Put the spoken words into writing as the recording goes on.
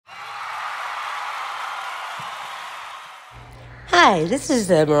Hi, this is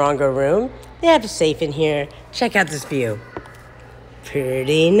the Morongo room. They have a safe in here. Check out this view.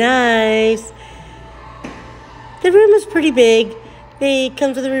 Pretty nice. The room is pretty big. They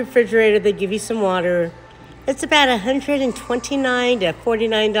come with a refrigerator. They give you some water. It's about $129 to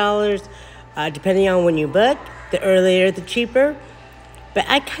 $49, depending on when you book. The earlier, the cheaper. But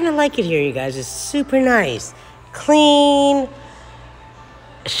I kind of like it here, you guys. It's super nice. Clean.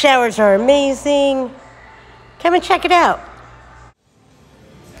 Showers are amazing. Come and check it out.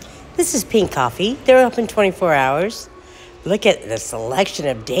 This is Pink Coffee. They're open 24 hours. Look at the selection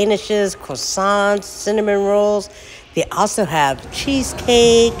of danishes, croissants, cinnamon rolls. They also have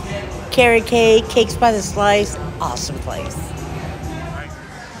cheesecake, carrot cake, cakes by the slice. Awesome place.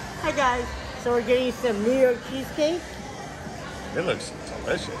 Hi guys. So we're getting some New York cheesecake. It looks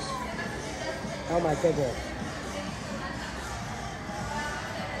delicious. Oh my goodness.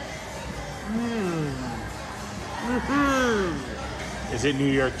 Is it New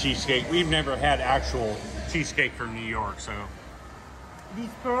York cheesecake? We've never had actual cheesecake from New York, so. These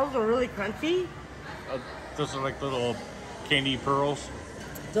pearls are really crunchy. Those are like little candy pearls.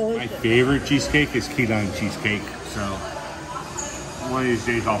 Delicious. My favorite cheesecake is key lime cheesecake, so one of these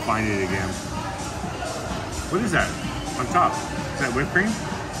days I'll find it again. What is that on top? Is that whipped cream?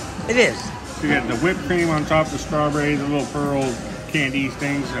 It is. So you got the whipped cream on top, the strawberry, the little pearl candy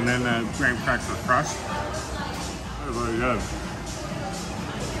things, and then the graham cracker crust. That's really good.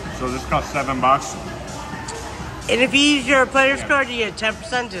 So this costs $7. And if you use your player's card, you get a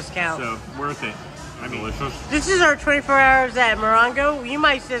 10% discount. So worth it. I mean, delicious. This is our 24 hours at Morongo. You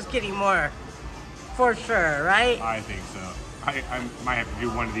might just getting more, for sure, right? I think so. I might have to do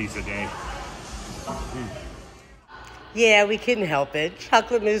one of these a day. Yeah, we couldn't help it.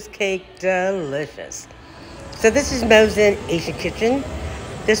 Chocolate mousse cake, delicious. So this is Mozen Asian Kitchen.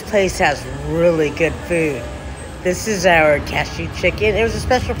 This place has really good food. This is our cashew chicken. It was a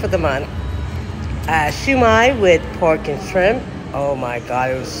special for the month. Shumai with pork and shrimp. Oh my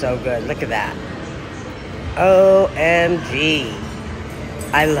God, it was so good. Look at that. OMG.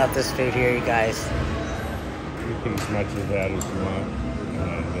 I love this food here, you guys. You can as much of that as you want.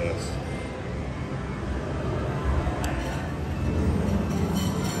 And this.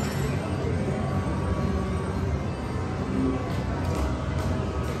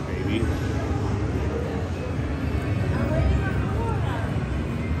 Baby.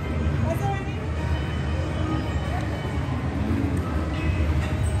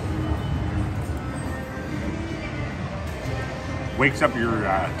 Wakes up your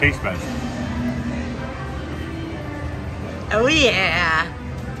taste buds. Oh yeah.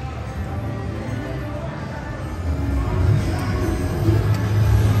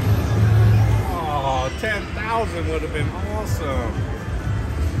 Oh, 10,000 would have been awesome.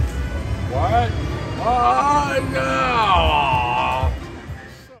 What? Oh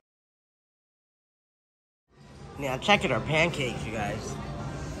no! Now check out our pancakes, you guys.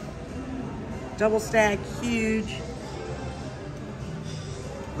 Double stack, huge.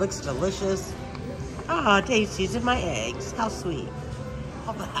 Looks delicious. Oh, Dave seasoned my eggs. How sweet.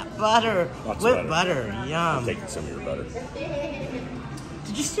 All that butter. Lots Whipped of butter. Yum. I'm taking some of your butter.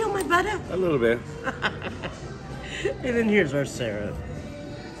 Did you steal my butter? A little bit. And then here's our syrup.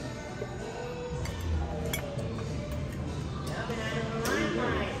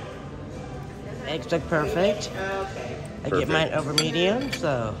 Eggs look perfect. I get mine over medium,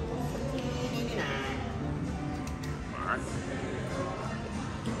 so.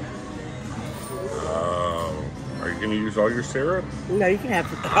 Are you going to use all your syrup? No, you can have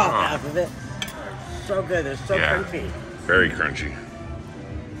half of it. So good. It's so crunchy. Very crunchy.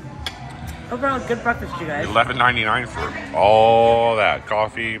 Overall, good breakfast, you guys. $11.99 for all that.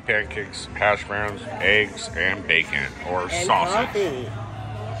 Coffee, pancakes, hash browns, eggs, and bacon. Or And sausage. coffee.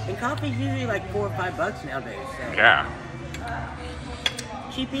 And coffee's usually like $4 or $5 nowadays. So. Yeah.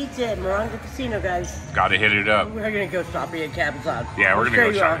 Cheap eats at Morongo Casino, guys. Gotta hit it up. We're gonna go shopping at Cabazon. Yeah, we're gonna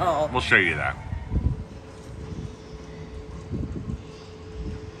go shopping. We'll show you that.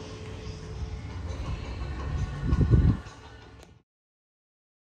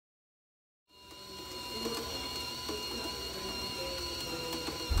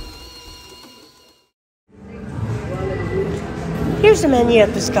 Here's the menu at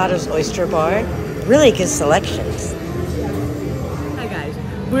Pescatos Oyster Bar. Really good selections. Hi guys,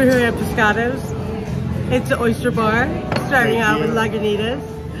 we're here at Pescatos. It's the Oyster Bar, starting out with Lagunitas.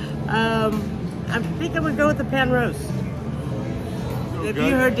 I think I'm gonna go with the pan roast. If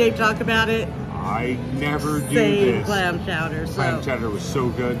you heard Dave talk about it, I never do same this. clam chowder. So Clam chowder was so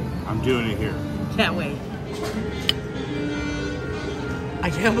good. I'm doing it here. can't wait. I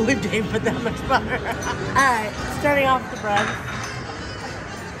can't believe Dave put that much butter. All right, starting off with the bread.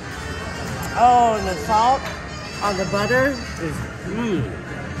 Oh, and the salt on the butter is,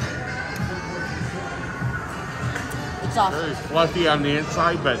 It's awesome. Very fluffy on the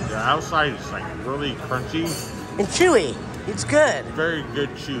inside, but the outside is like really crunchy. And chewy. It's good. Very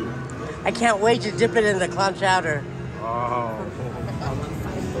good chew. I can't wait to dip it in the clam chowder. Oh.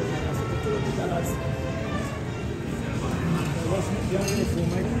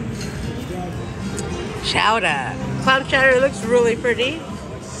 Chowder. Clam chowder looks really pretty.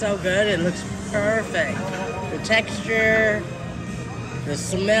 So good. It looks perfect. The texture, the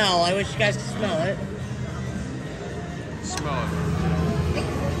smell. I wish you guys could smell it. Smell it.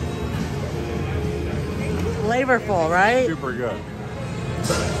 Flavorful, right? Super good.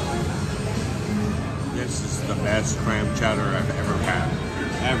 This is the best clam chowder I've ever had.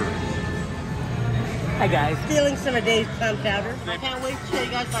 Ever. Hi guys. Stealing some of Dave's clam chowder. I can't wait to show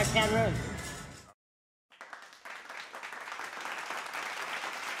you guys my pan roast.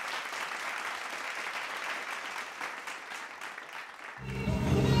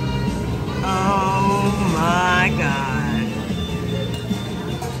 Oh my god.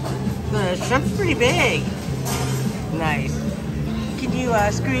 The shrimp's pretty big. Nice. Can you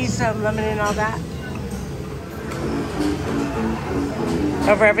squeeze some lemon and all that?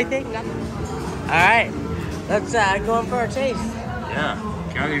 Over everything? Nothing? Alright. Let's go in for a taste. Yeah.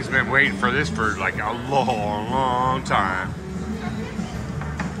 Kelly's been waiting for this for like a long time.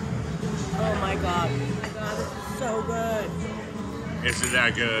 Oh my god. Oh my god, this is so good. Isn't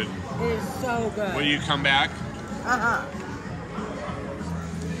that good? It is so good. Will you come back? Uh-huh.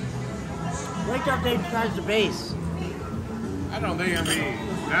 Wait till Dave tries the base. I don't think I'm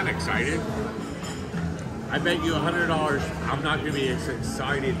that excited. I bet you $100 I'm not going to be as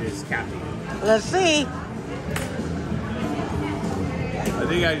excited as Kathy. Let's see. I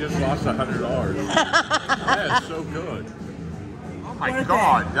think I just lost $100. That is so good. Oh my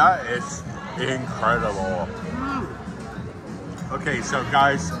god, that is incredible. Okay, so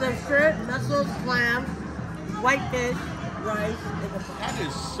guys. So there's shrimp, mussels, clam, whitefish, rice, and the That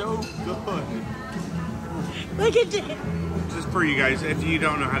is so good. Look at it. Just for you guys, if you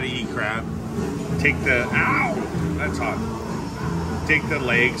don't know how to eat crab, take the, ow, that's hot. Take the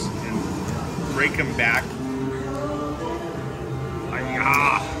legs and break them back. Like,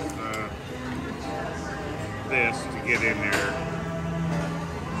 this to get in there.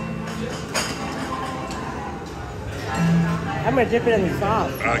 I'm gonna dip it in the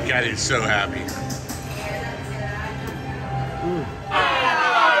sauce. Oh, God is so happy.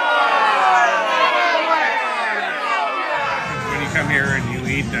 When you come here and you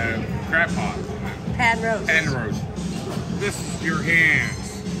eat the crab pot. Pan roast. Pan roast. This is your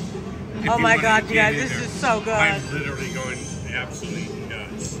hands. Oh my god, you guys, this is so good. I'm literally going absolutely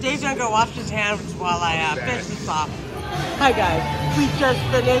nuts. Dave's gonna go wash his hands while I finish the sauce. Hi guys, we just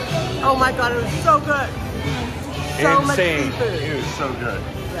finished. Oh my god, it was so good. So much seafood. It was so good.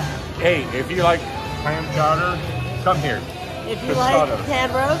 Yeah. Hey, if you like clam chowder, come here. If you like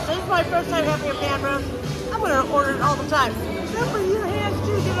pan roast, this is my first time having a pan roast. I'm gonna order it all the time. Remember your hands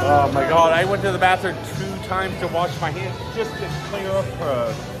too. Oh my god, I went to the bathroom 2 times to wash my hands just to clear up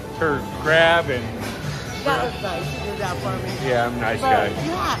her crab and... That was nice. You did that for me. Yeah, I'm a nice But, guy.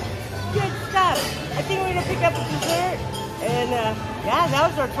 yeah, good stuff. I think we're gonna pick up a dessert. And yeah, that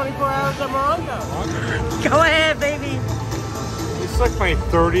was our 24 hours of Morongo. Go ahead, baby. It's like my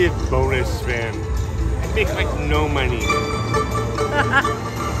 30th bonus spin. I make like no money.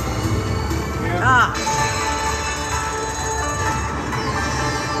 Yeah.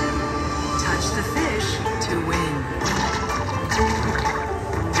 Touch the fish to win.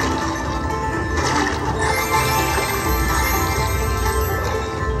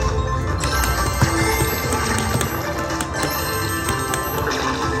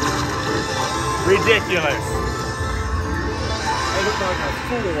 Ridiculous. I look like a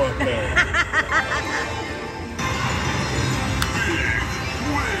fool up there.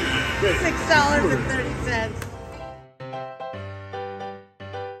 $6.30.